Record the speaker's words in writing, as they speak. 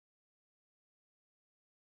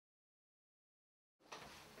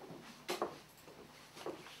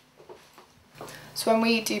So when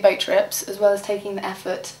we do boat trips, as well as taking the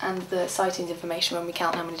effort and the sightings information when we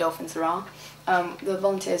count how many dolphins there are, the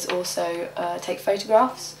volunteers also take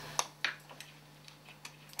photographs.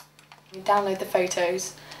 We download the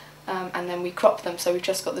photos and then we crop them, so we've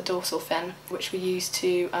just got the dorsal fin, which we use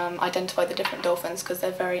to identify the different dolphins because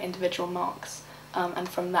they're very individual marks, and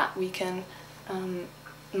from that we can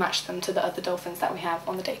match them to the other dolphins that we have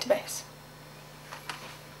on the database.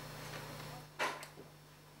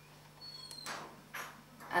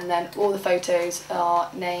 And then all the photos are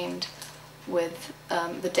named with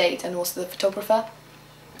the date and also the photographer,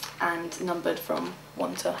 and numbered from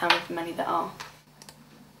 1 to however many there are.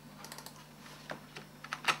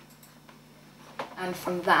 And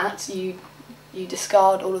from that you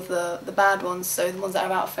discard all of the bad ones, so the ones that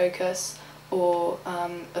are out of focus or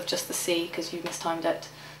of just the sea because you've mistimed it.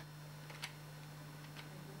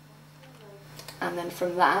 And then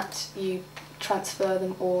from that you transfer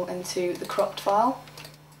them all into the cropped file,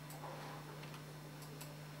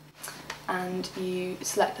 and you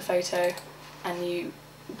select the photo, and you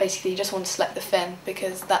basically just want to select the fin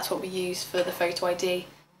because that's what we use for the photo ID.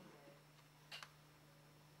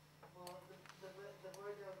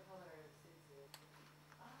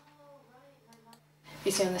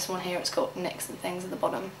 You see on this one here it's got nicks and things at the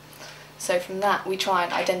bottom. So from that we try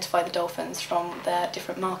and identify the dolphins from their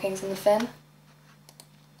different markings in the fin.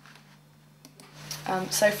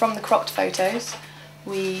 So from the cropped photos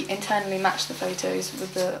we internally match the photos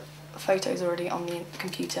with the photos already on the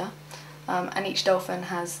computer, and each dolphin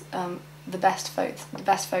has the best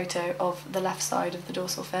photo of the left side of the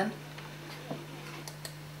dorsal fin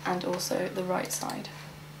and also the right side.